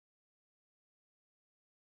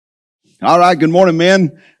All right, good morning,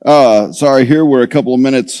 men. Sorry, here we're a couple of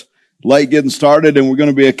minutes late getting started, and we're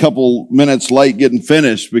going to be a couple minutes late getting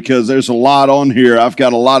finished because there's a lot on here. I've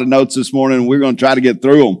got a lot of notes this morning, and we're going to try to get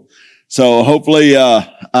through them. So hopefully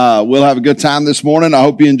we'll have a good time this morning. I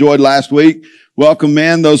hope you enjoyed last week. Welcome,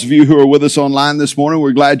 men. Those of you who are with us online this morning,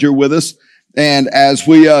 we're glad you're with us. And as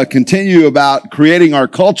we continue about creating our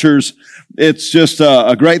cultures, it's just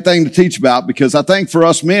a great thing to teach about, because I think for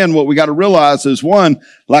us men, what we got to realize is, one,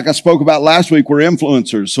 like I spoke about last week, we're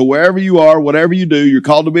influencers. So wherever you are, whatever you do, you're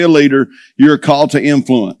called to be a leader. You're called to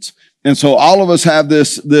influence. And so all of us have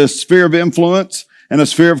this sphere of influence and a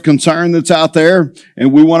sphere of concern that's out there.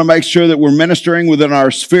 And we want to make sure that we're ministering within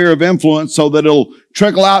our sphere of influence so that it'll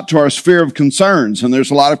trickle out to our sphere of concerns. And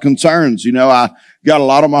there's a lot of concerns. You know, I got a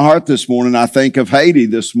lot on my heart this morning. I think of Haiti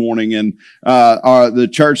this morning, and the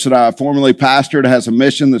church that I formerly pastored has a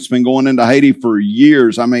mission that's been going into Haiti for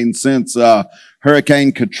years. I mean, since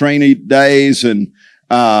Hurricane Katrina days, and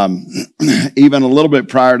even a little bit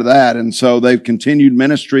prior to that. And so they've continued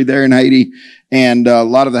ministry there in Haiti, and a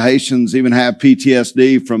lot of the Haitians even have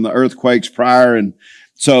PTSD from the earthquakes prior. And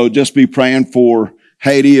so just be praying for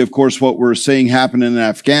Haiti. Of course, what we're seeing happening in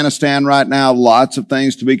Afghanistan right now, lots of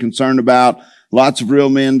things to be concerned about. Lots of real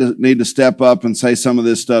men need to step up and say some of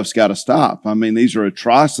this stuff's got to stop. I mean, these are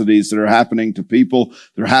atrocities that are happening to people.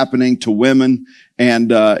 They're happening to women.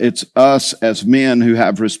 And it's us as men who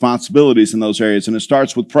have responsibilities in those areas. And it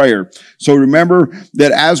starts with prayer. So remember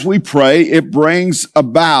that as we pray, it brings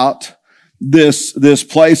about this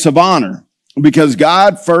place of honor. Because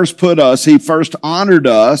God first He first honored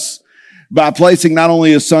us by placing not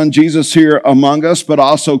only His Son Jesus here among us, but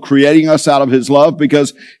also creating us out of His love,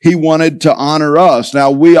 because He wanted to honor us.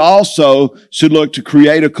 Now, we also should look to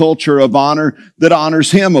create a culture of honor that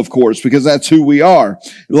honors Him, of course, because that's who we are.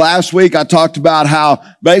 Last week, I talked about how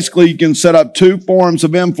basically you can set up two forms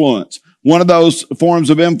of influence. One of those forms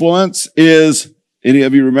of influence is, any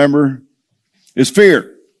of you remember, is fear.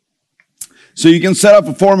 So you can set up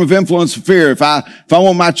a form of influence of fear. If I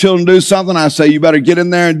want my children to do something, I say, you better get in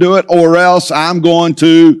there and do it, or else I'm going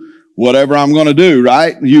to whatever I'm going to do,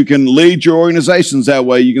 right? You can lead your organizations that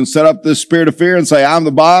way. You can set up this spirit of fear and say, I'm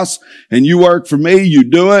the boss and you work for me, you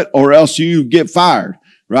do it, or else you get fired,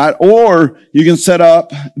 right? Or you can set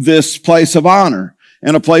up this place of honor.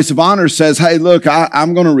 And a place of honor says, hey, look,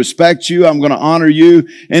 I'm going to respect you. I'm going to honor you.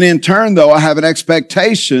 And in turn, though, I have an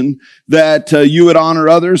expectation that you would honor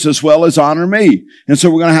others as well as honor me. And so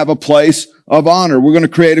we're going to have a place of honor. We're going to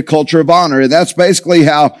create a culture of honor. And that's basically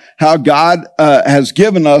how God has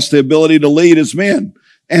given us the ability to lead as men.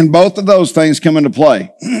 And both of those things come into play.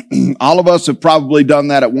 All of us have probably done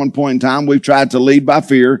that at one point in time. We've tried to lead by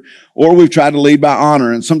fear, or we've tried to lead by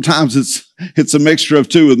honor. And sometimes it's a mixture of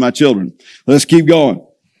two with my children. Let's keep going.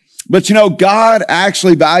 But you know, God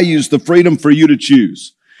actually values the freedom for you to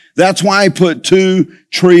choose. That's why He put two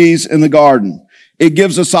trees in the garden. It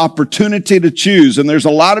gives us opportunity to choose. And there's a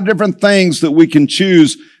lot of different things that we can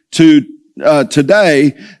choose to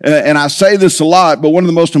today. And I say this a lot, but one of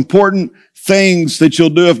the most important things that you'll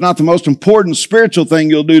do, if not the most important spiritual thing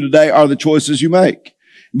you'll do today, are the choices you make.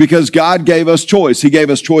 Because God gave us choice. He gave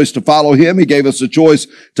us choice to follow Him. He gave us a choice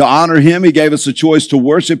to honor Him. He gave us a choice to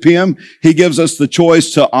worship Him. He gives us the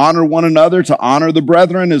choice to honor one another, to honor the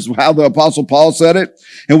brethren, is how the Apostle Paul said it.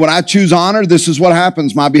 And when I choose honor, this is what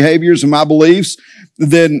happens. My behaviors and my beliefs,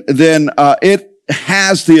 then it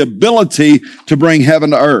has the ability to bring heaven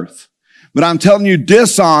to earth. But I'm telling you,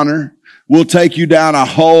 dishonor will take you down a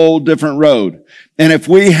whole different road. And if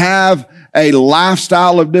we have a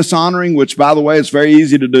lifestyle of dishonoring, which, by the way, it's very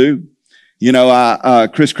easy to do. You know,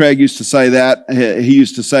 Chris Craig used to say that. He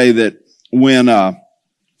used to say that when it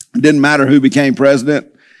didn't matter who became president,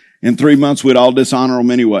 in 3 months we'd all dishonor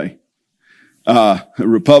them anyway.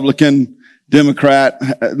 Republican, Democrat,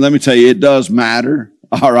 let me tell you, it does matter.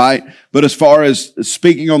 All right. But as far as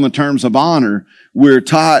speaking on the terms of honor, we're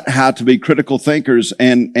taught how to be critical thinkers,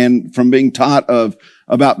 and from being taught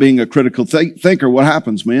about being a critical thinker, what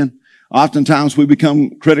happens, man? Oftentimes we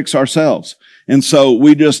become critics ourselves. And so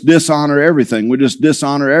we just dishonor everything. We just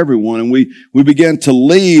dishonor everyone. And we begin to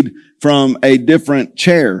lead from a different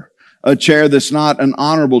chair, a chair that's not an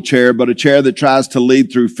honorable chair, but a chair that tries to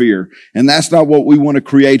lead through fear. And that's not what we want to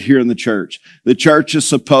create here in the church. The church is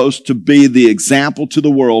supposed to be the example to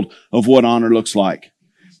the world of what honor looks like.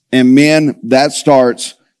 And men, that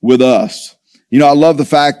starts with us. You know, I love the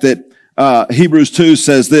fact that Hebrews 2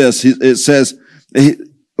 says this. It says,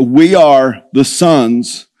 we are the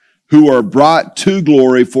sons who are brought to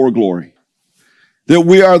glory for glory. That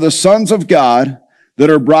we are the sons of God that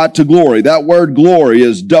are brought to glory. That word glory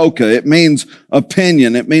is doka. It means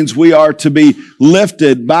opinion. It means we are to be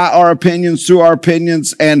lifted by our opinions, through our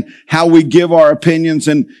opinions, and how we give our opinions,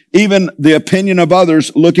 and even the opinion of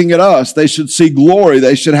others looking at us. They should see glory.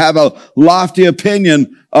 They should have a lofty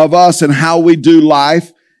opinion of us and how we do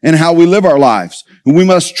life and how we live our lives. And we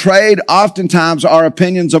must trade oftentimes our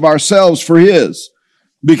opinions of ourselves for His,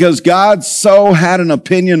 because God so had an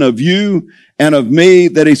opinion of you and of me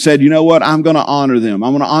that He said, you know what? I'm going to honor them.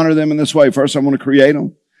 I'm going to honor them in this way. First, I'm going to create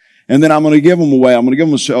them, and then I'm going to give them away. I'm going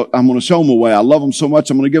to show them away. I love them so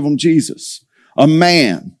much. I'm going to give them Jesus, a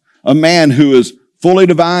man who is fully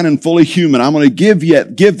divine and fully human. I'm going to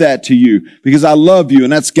give that to you because I love you.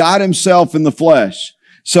 And that's God Himself in the flesh.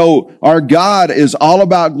 So our God is all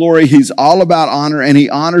about glory. He's all about honor, and He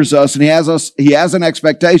honors us, and He has an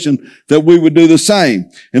expectation that we would do the same.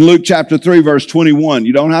 In Luke chapter 3, verse 21,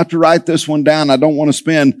 you don't have to write this one down. I don't want to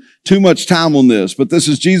spend too much time on this, but this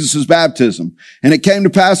is Jesus' baptism. And it came to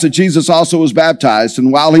pass that Jesus also was baptized,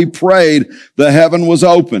 and while He prayed, the heaven was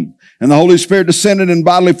open, and the Holy Spirit descended in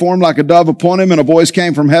bodily form like a dove upon Him, and a voice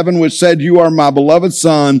came from heaven which said, you are my beloved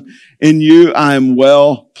Son, in you I am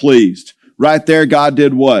well pleased. Right there, God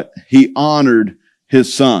did what? He honored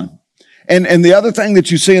His Son. And the other thing that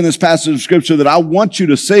you see in this passage of Scripture that I want you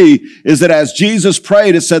to see is that as Jesus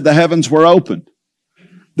prayed, it said the heavens were opened.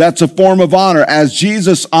 That's a form of honor. As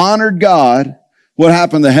Jesus honored God, what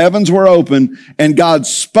happened? The heavens were open, and God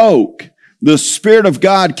spoke. The Spirit of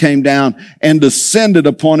God came down and descended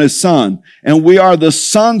upon His Son. And we are the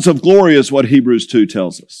sons of glory, is what Hebrews 2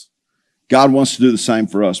 tells us. God wants to do the same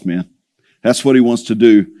for us, man. That's what He wants to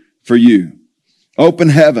do for you. Open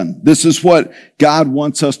heaven. This is what God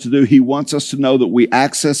wants us to do. He wants us to know that we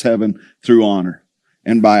access heaven through honor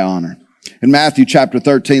and by honor. In Matthew chapter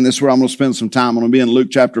 13, this is where I'm going to spend some time. I'm going to be in Luke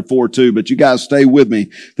chapter 4 too, but you guys stay with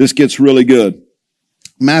me. This gets really good.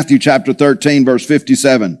 Matthew chapter 13, verse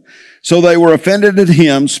 57. So they were offended at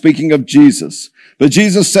Him, speaking of Jesus. But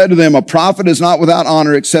Jesus said to them, a prophet is not without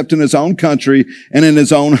honor except in his own country and in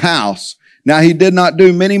his own house. Now He did not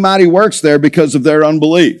do many mighty works there because of their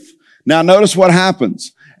unbelief. Now notice what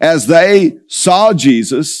happens. As they saw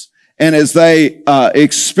Jesus and as they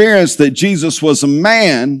experienced that Jesus was a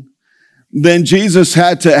man, then Jesus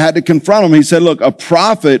had to confront them. He said, look, a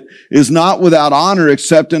prophet is not without honor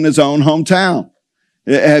except in his own hometown.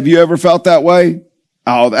 Have you ever felt that way?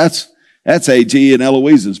 Oh, that's A.G. and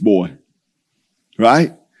Eloise's boy,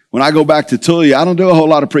 right? When I go back to Tulia, I don't do a whole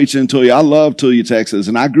lot of preaching in Tulia. I love Tulia, Texas,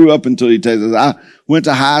 and I grew up in Tulia, Texas. I went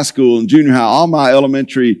to high school and junior high. All my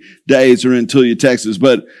elementary days are in Tulia, Texas.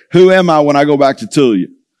 But who am I when I go back to Tulia?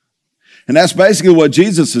 And that's basically what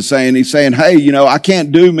Jesus is saying. He's saying, hey, I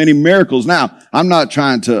can't do many miracles. Now, I'm not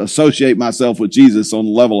trying to associate myself with Jesus on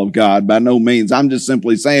the level of God, by no means. I'm just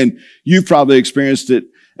simply saying you've probably experienced it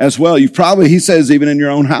as well. He says, even in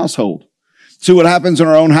your own household. See, what happens in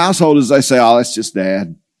our own household is they say, oh, that's just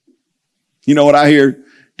Dad. You know what I hear?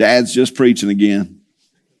 Dad's just preaching again,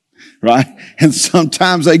 right? And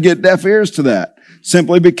sometimes they get deaf ears to that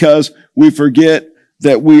simply because we forget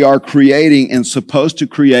that we are creating and supposed to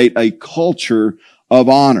create a culture of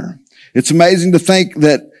honor. It's amazing to think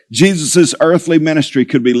that Jesus' earthly ministry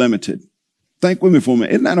could be limited. Think with me for a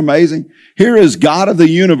minute. Isn't that amazing? Here is God of the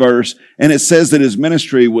universe, and it says that His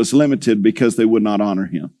ministry was limited because they would not honor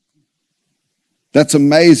Him. That's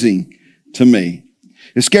amazing to me.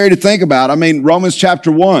 It's scary to think about. Romans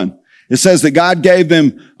chapter 1, it says that God gave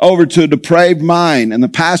them over to a depraved mind and the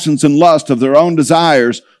passions and lust of their own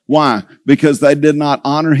desires. Why? Because they did not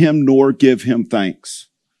honor Him nor give Him thanks,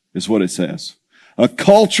 is what it says. A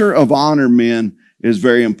culture of honor, men, is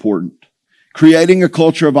very important. Creating a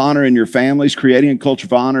culture of honor in your families, creating a culture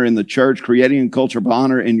of honor in the church, creating a culture of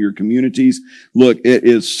honor in your communities. Look, it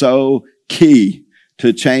is so key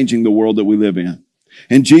to changing the world that we live in.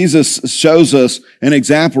 And Jesus shows us an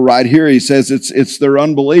example right here. He says it's their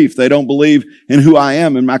unbelief. They don't believe in who I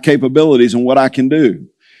am and my capabilities and what I can do.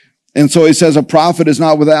 And so He says a prophet is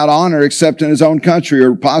not without honor except in his own country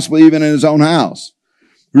or possibly even in his own house.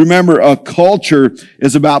 Remember, a culture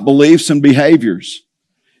is about beliefs and behaviors.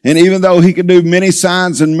 And even though He could do many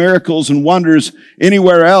signs and miracles and wonders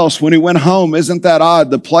anywhere else, when He went home, isn't that odd?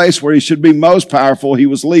 The place where He should be most powerful, He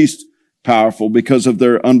was least powerful because of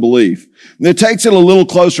their unbelief. And it takes it a little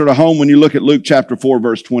closer to home when you look at Luke chapter 4,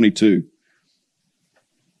 verse 22.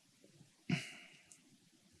 It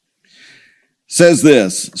says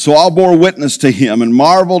this, so all bore witness to Him and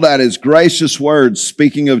marveled at His gracious words,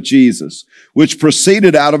 speaking of Jesus, which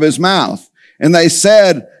proceeded out of His mouth. And they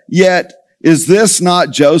said, yet is this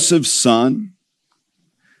not Joseph's son?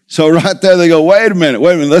 So right there they go, wait a minute,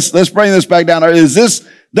 let's bring this back down.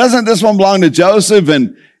 Doesn't this one belong to Joseph?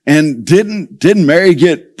 And didn't Mary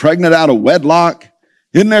get pregnant out of wedlock?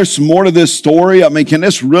 Isn't there some more to this story? I mean, can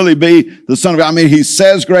this really be the Son of God? I mean, he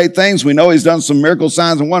says great things. We know he's done some miracle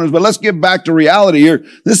signs and wonders, but let's get back to reality here.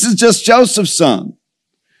 This is just Joseph's son.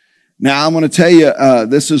 Now, I'm going to tell you,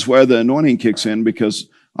 this is where the anointing kicks in, because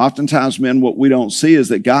oftentimes, men, what we don't see is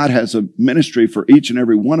that God has a ministry for each and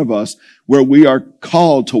every one of us where we are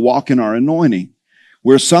called to walk in our anointing,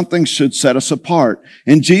 where something should set us apart.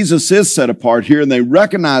 And Jesus is set apart here, and they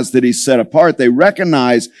recognize that he's set apart. They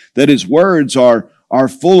recognize that his words are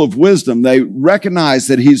full of wisdom. They recognize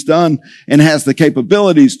that he's done and has the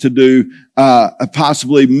capabilities to do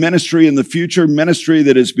possibly ministry in the future, ministry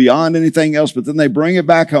that is beyond anything else. But then they bring it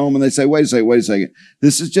back home and they say, wait a second.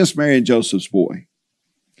 This is just Mary and Joseph's boy.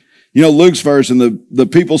 You know, Luke's version, the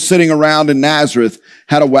people sitting around in Nazareth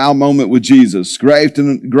had a wow moment with Jesus. Grace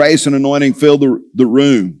and anointing filled the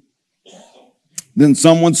room. Then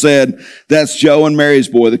someone said, that's Joe and Mary's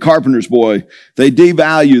boy, the carpenter's boy. They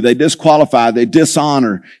devalue, they disqualify, they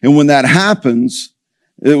dishonor. And when that happens,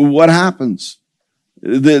 what happens?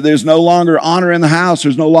 There's no longer honor in the house.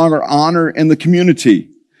 There's no longer honor in the community.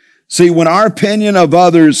 See, when our opinion of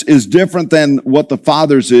others is different than what the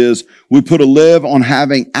Father's is, we put a lid on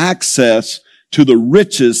having access to the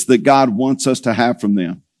riches that God wants us to have from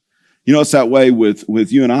them. You know, it's that way with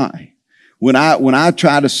you and I. When I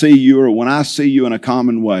try to see you, or when I see you in a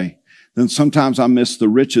common way, then sometimes I miss the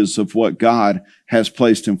riches of what God has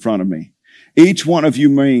placed in front of me. Each one of you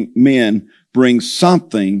men brings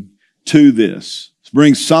something to this.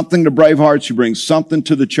 Bring something to Brave Hearts. You bring something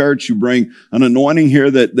to the church. You bring an anointing here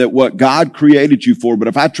that what God created you for. But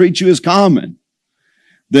if I treat you as common,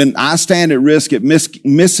 then I stand at risk at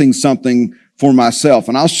missing something for myself.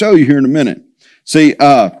 And I'll show you here in a minute. See,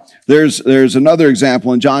 there's another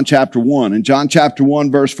example in John chapter 1. In John chapter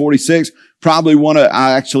 1, verse 46,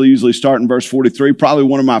 I actually usually start in verse 43, probably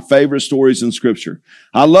one of my favorite stories in Scripture.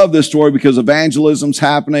 I love this story because evangelism's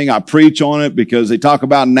happening. I preach on it because they talk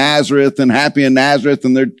about Nazareth and happy in Nazareth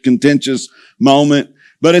and their contentious moment.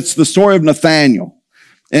 But it's the story of Nathanael.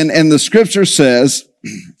 And the Scripture says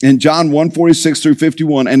in John 1:46 through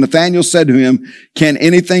 51, and Nathanael said to him, can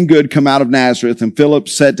anything good come out of Nazareth? And Philip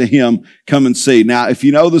said to him, come and see. Now, if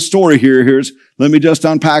you know the story here, let me just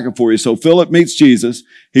unpack it for you. So Philip meets Jesus.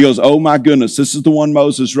 He goes, oh my goodness, this is the one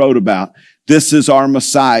Moses wrote about. This is our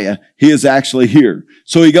Messiah. He is actually here.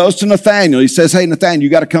 So he goes to Nathanael. He says, hey, Nathanael, you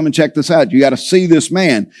got to come and check this out. You got to see this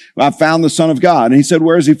man. I found the Son of God. And he said,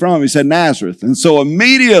 where is he from? He said, Nazareth. And so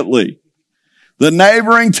immediately, the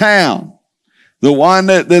neighboring town, the one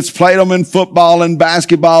that's played them in football and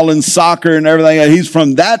basketball and soccer and everything, he's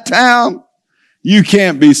from that town? You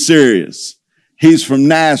can't be serious. He's from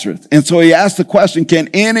Nazareth. And so he asked the question, can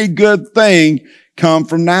any good thing come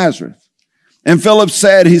from Nazareth? And Philip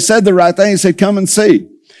said the right thing. He said, come and see.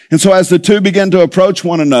 And so as the two began to approach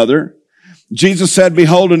one another, Jesus said,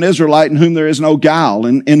 behold, an Israelite in whom there is no guile,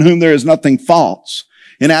 and in whom there is nothing false.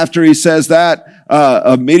 And after he says that,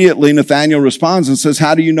 immediately Nathanael responds and says,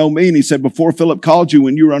 how do you know me? And he said, before Philip called you,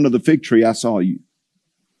 when you were under the fig tree, I saw you.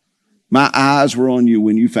 My eyes were on you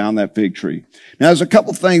when you found that fig tree. Now, there's a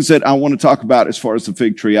couple things that I want to talk about as far as the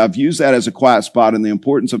fig tree. I've used that as a quiet spot and the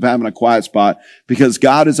importance of having a quiet spot because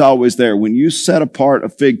God is always there. When you set apart a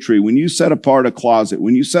fig tree, when you set apart a closet,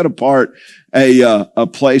 when you set apart a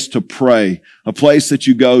place to pray, a place that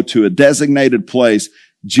you go to, a designated place,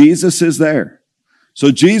 Jesus is there. So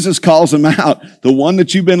Jesus calls him out. The one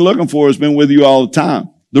that you've been looking for has been with you all the time.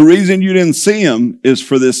 The reason you didn't see him is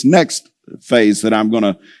for this next phase that I'm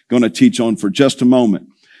going to teach on for just a moment.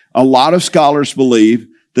 A lot of scholars believe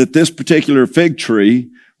that this particular fig tree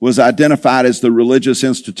was identified as the religious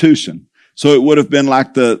institution. So it would have been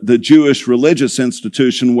like the Jewish religious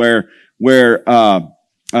institution where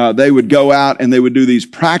they would go out and they would do these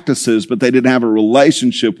practices, but they didn't have a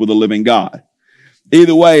relationship with the living God.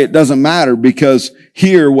 Either way, it doesn't matter because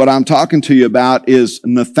here what I'm talking to you about is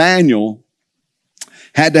Nathanael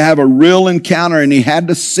had to have a real encounter and he had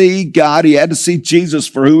to see God. He had to see Jesus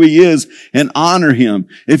for who he is and honor him.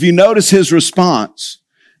 If you notice his response,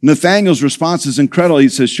 Nathanael's response is incredible. He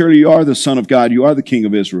says, surely you are the Son of God. You are the King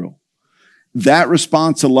of Israel. That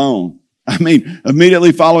response alone, I mean,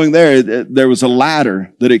 immediately following there was a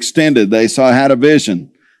ladder that extended. They had a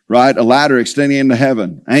vision, right? A ladder extending into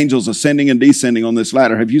heaven. Angels ascending and descending on this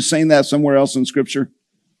ladder. Have you seen that somewhere else in Scripture?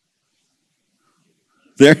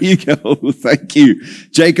 There you go. Thank you.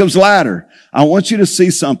 Jacob's ladder. I want you to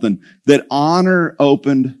see something. That honor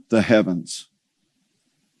opened the heavens.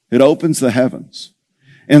 It opens the heavens.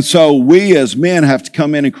 And so we as men have to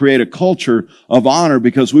come in and create a culture of honor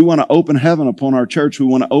because we want to open heaven upon our church. We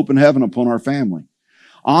want to open heaven upon our family.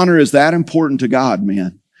 Honor is that important to God,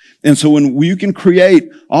 men. And so when you can create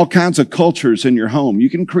all kinds of cultures in your home, you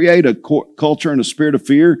can create a culture and a spirit of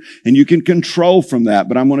fear, and you can control from that.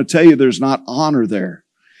 But I'm going to tell you, there's not honor there.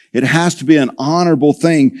 It has to be an honorable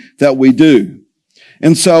thing that we do.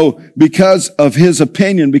 And so because of his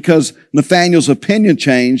opinion, because Nathanael's opinion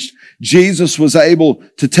changed, Jesus was able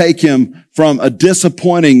to take him from a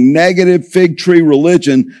disappointing, negative fig tree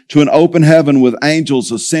religion to an open heaven with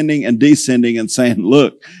angels ascending and descending and saying,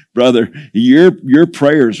 look, brother, your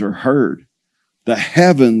prayers are heard. The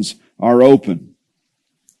heavens are open.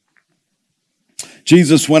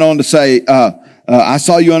 Jesus went on to say, I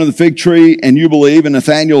saw you under the fig tree and you believe. And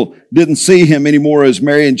Nathanael didn't see him anymore as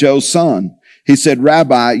Mary and Joe's son. He said,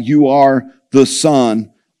 Rabbi, you are the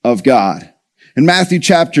Son of God. In Matthew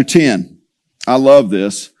chapter 10, I love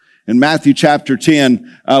this. In Matthew chapter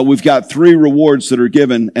 10, we've got 3 rewards that are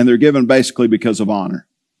given, and they're given basically because of honor.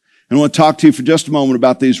 And I want to talk to you for just a moment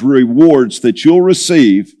about these rewards that you'll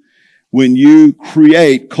receive when you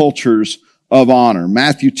create cultures of honor.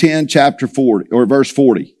 Matthew 10, chapter 40, or verse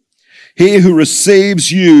 40. He who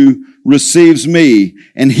receives you receives me,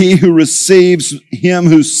 and he who receives him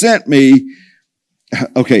who sent me.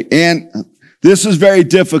 Okay, and this is very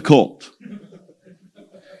difficult.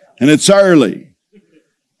 And it's early.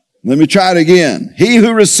 Let me try it again. He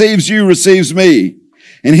who receives you receives me,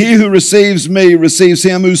 and he who receives me receives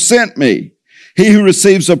him who sent me. He who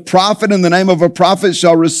receives a prophet in the name of a prophet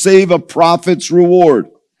shall receive a prophet's reward.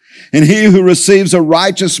 And he who receives a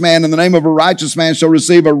righteous man in the name of a righteous man shall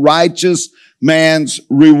receive a righteous man's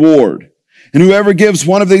reward. And whoever gives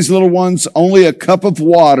one of these little ones only a cup of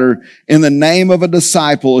water in the name of a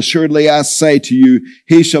disciple, assuredly I say to you,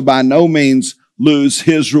 he shall by no means lose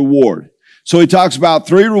his reward. So he talks about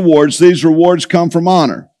 3 rewards. These rewards come from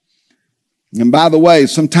honor. And by the way,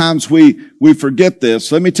 sometimes we forget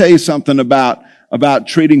this. Let me tell you something about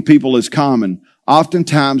treating people as common.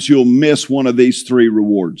 Oftentimes you'll miss one of these 3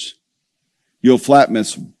 rewards. You'll flat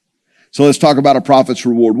miss them. So let's talk about a prophet's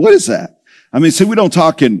reward. What is that? I mean, see, we don't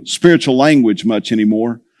talk in spiritual language much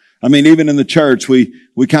anymore. I mean, even in the church, we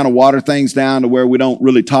kind of water things down to where we don't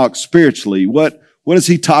really talk spiritually. What is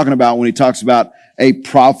he talking about when he talks about a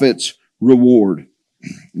prophet's reward?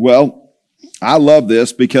 Well, I love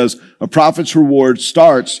this because a prophet's reward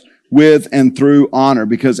starts with and through honor,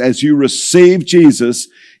 because as you receive Jesus,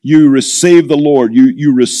 you receive the Lord.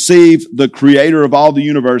 You receive the creator of all the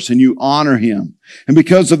universe and you honor him. And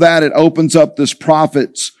because of that, it opens up this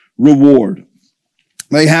prophet's reward.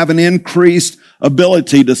 They have an increased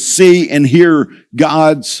ability to see and hear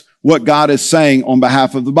what God is saying on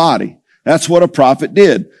behalf of the body. That's what a prophet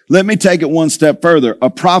did. Let me take it one step further.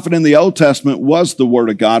 A prophet in the Old Testament was the word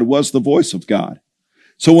of God, was the voice of God.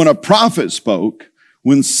 So when a prophet spoke,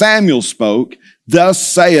 when Samuel spoke, thus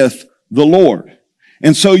saith the Lord.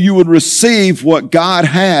 And so you would receive what God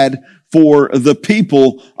had for the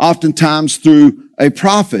people oftentimes through a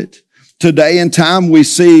prophet. Today in time, we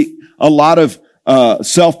see a lot of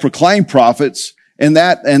self-proclaimed prophets, and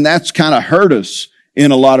that's kind of hurt us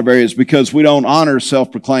in a lot of areas because we don't honor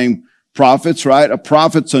self-proclaimed prophets, right? A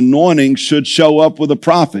prophet's anointing should show up with a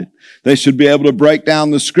prophet. They should be able to break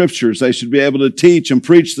down the scriptures. They should be able to teach and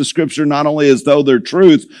preach the scripture not only as though they're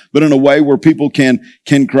truth, but in a way where people can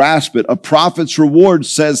grasp it. A prophet's reward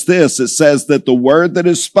says this. It says that the word that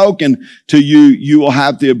is spoken to you, you will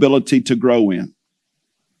have the ability to grow in.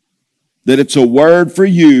 That it's a word for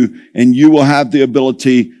you and you will have the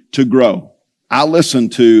ability to grow. I listen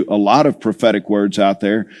to a lot of prophetic words out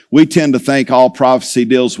there. We tend to think all prophecy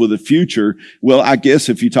deals with the future. Well, I guess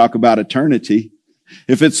if you talk about eternity,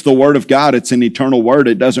 if it's the word of God, it's an eternal word.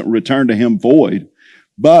 It doesn't return to him void.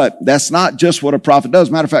 But that's not just what a prophet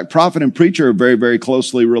does. Matter of fact, prophet and preacher are very, very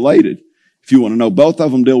closely related. If you want to know, both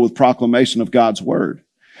of them deal with proclamation of God's word.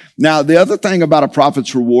 Now, the other thing about a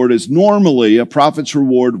prophet's reward is normally a prophet's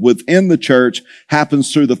reward within the church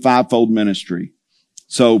happens through the fivefold ministry.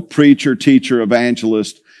 So preacher, teacher,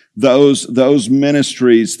 evangelist, those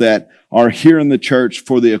ministries that are here in the church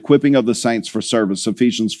for the equipping of the saints for service,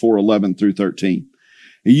 Ephesians 4:11 through 13.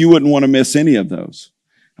 You wouldn't want to miss any of those.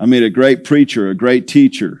 I mean, a great preacher, a great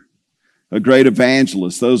teacher, a great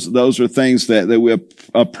evangelist, those are things that we,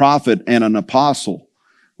 a prophet and an apostle.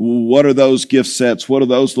 What are those gift sets? What do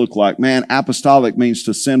those look like? Man, apostolic means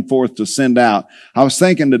to send forth, to send out. I was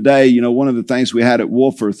thinking today, one of the things we had at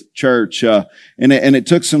Wolforth Church, and it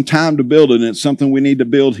took some time to build it, and it's something we need to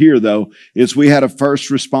build here, though, is we had a first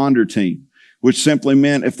responder team. which simply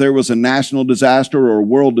meant if there was a national disaster or a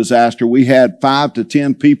world disaster, we had 5 to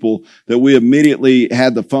 10 people that we immediately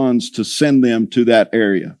had the funds to send them to that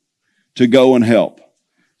area to go and help.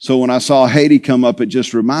 So when I saw Haiti come up, it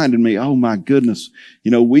just reminded me, oh my goodness,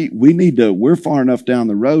 we're far enough down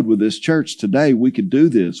the road with this church today. We could do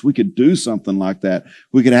this. We could do something like that.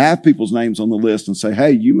 We could have people's names on the list and say,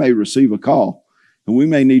 hey, you may receive a call and we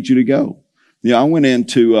may need you to go. I went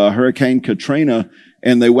into Hurricane Katrina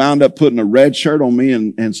and they wound up putting a red shirt on me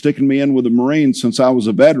and sticking me in with the Marines since I was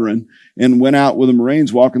a veteran, and went out with the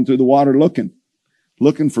Marines walking through the water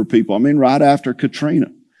looking for people. Right after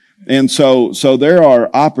Katrina. And so there are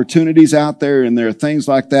opportunities out there, and there are things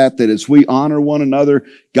like that as we honor one another,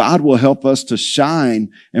 God will help us to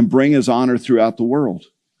shine and bring his honor throughout the world.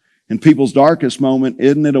 In people's darkest moment,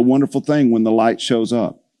 isn't it a wonderful thing when the light shows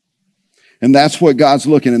up? And that's what God's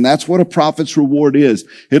looking, and that's what a prophet's reward is.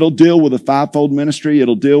 It'll deal with a fivefold ministry.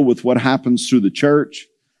 It'll deal with what happens through the church.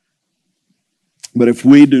 But if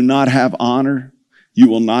we do not have honor, you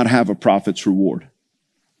will not have a prophet's reward.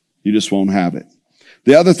 You just won't have it.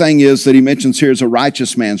 The other thing is that he mentions here is a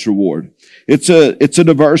righteous man's reward. It's a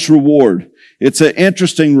diverse reward. It's an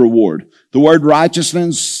interesting reward. The word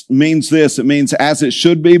righteousness means this. It means as it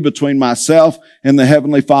should be between myself and the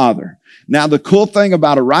Heavenly Father. Now, the cool thing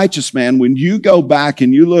about a righteous man, when you go back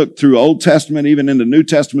and you look through Old Testament, even into New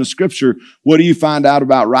Testament scripture, what do you find out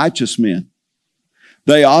about righteous men?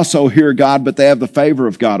 They also hear God, but they have the favor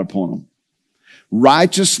of God upon them.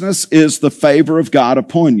 Righteousness is the favor of God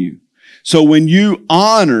upon you. So when you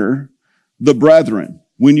honor the brethren,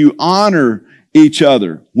 when you honor each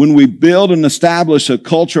other, when we build and establish a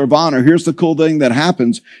culture of honor, here's the cool thing that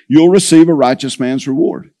happens. You'll receive a righteous man's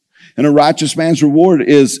reward. And a righteous man's reward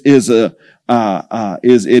is as it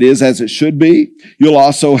should be. You'll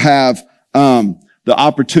also have the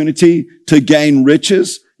opportunity to gain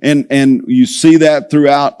riches. And you see that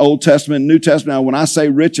throughout Old Testament and New Testament. Now, when I say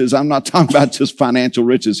riches, I'm not talking about just financial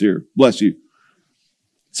riches here. Bless you.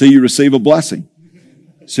 So you receive a blessing.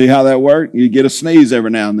 See how that works? You get a sneeze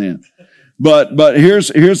every now and then. But here's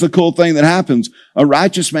the cool thing that happens. A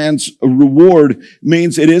righteous man's reward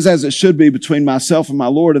means it is as it should be between myself and my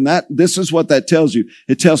Lord. And this is what that tells you.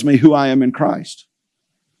 It tells me who I am in Christ.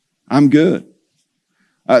 I'm good.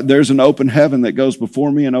 There's an open heaven that goes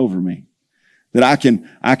before me and over me. That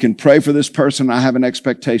I can pray for this person. I have an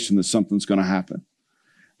expectation that something's going to happen.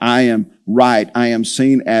 I am right. I am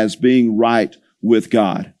seen as being right with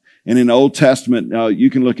God. And in the Old Testament, you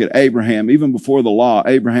can look at Abraham. Even before the law,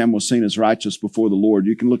 Abraham was seen as righteous before the Lord.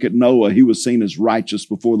 You can look at Noah. He was seen as righteous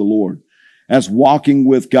before the Lord, as walking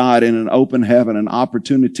with God in an open heaven, an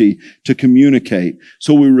opportunity to communicate.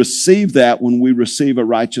 So we receive that when we receive a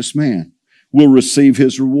righteous man. We'll receive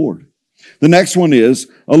his reward. The next one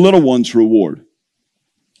is a little one's reward.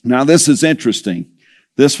 Now, this is interesting.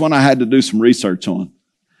 This one I had to do some research on.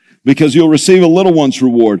 Because you'll receive a little one's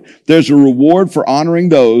reward. There's a reward for honoring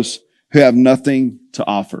those who have nothing to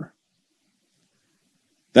offer.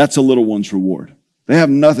 That's a little one's reward. They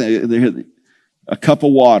have nothing. They have a cup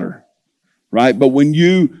of water, right? But when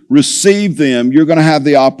you receive them, you're going to have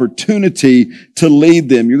the opportunity to lead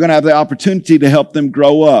them. You're going to have the opportunity to help them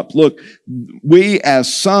grow up. Look, we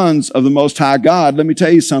as sons of the Most High God, let me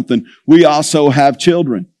tell you something. We also have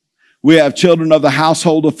children. We have children of the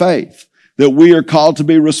household of faith that we are called to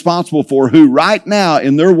be responsible for, who right now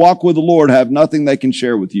in their walk with the Lord have nothing they can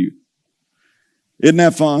share with you. Isn't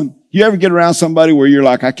that fun? You ever get around somebody where you're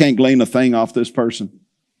like, I can't glean a thing off this person?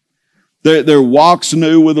 Their walk's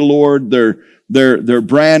new with the Lord. They're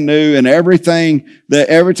brand new, and everything that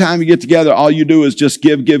every time you get together, all you do is just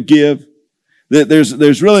give.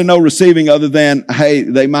 There's really no receiving other than, hey,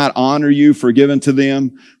 they might honor you for giving to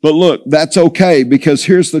them. But look, that's okay, because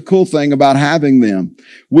here's the cool thing about having them.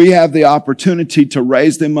 We have the opportunity to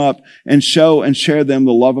raise them up and show and share them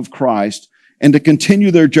the love of Christ, and to continue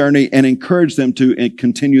their journey and encourage them to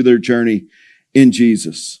continue their journey in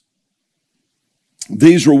Jesus.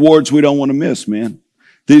 These rewards we don't want to miss, man.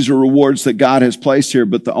 These are rewards that God has placed here,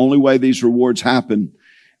 but the only way these rewards happen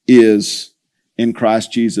is in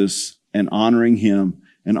Christ Jesus, and honoring him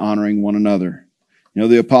and honoring one another. You know,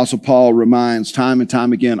 the Apostle Paul reminds time and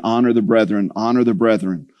time again, honor the brethren,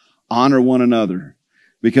 honor one another.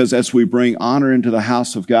 Because as we bring honor into the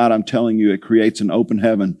house of God, I'm telling you, it creates an open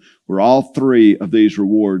heaven where all three of these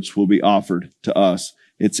rewards will be offered to us.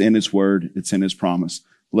 It's in his word. It's in his promise.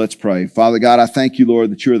 Let's pray. Father God, I thank you,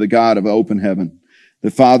 Lord, that you're the God of open heaven.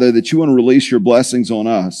 That, Father, that you want to release your blessings on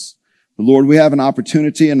us. But Lord, we have an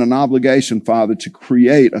opportunity and an obligation, Father, to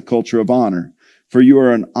create a culture of honor. For you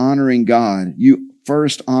are an honoring God. You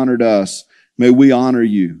first honored us. May we honor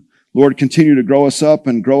you. Lord, continue to grow us up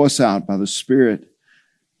and grow us out by the Spirit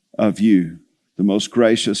of you, the most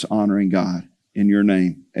gracious, honoring God. In your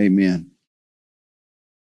name, amen.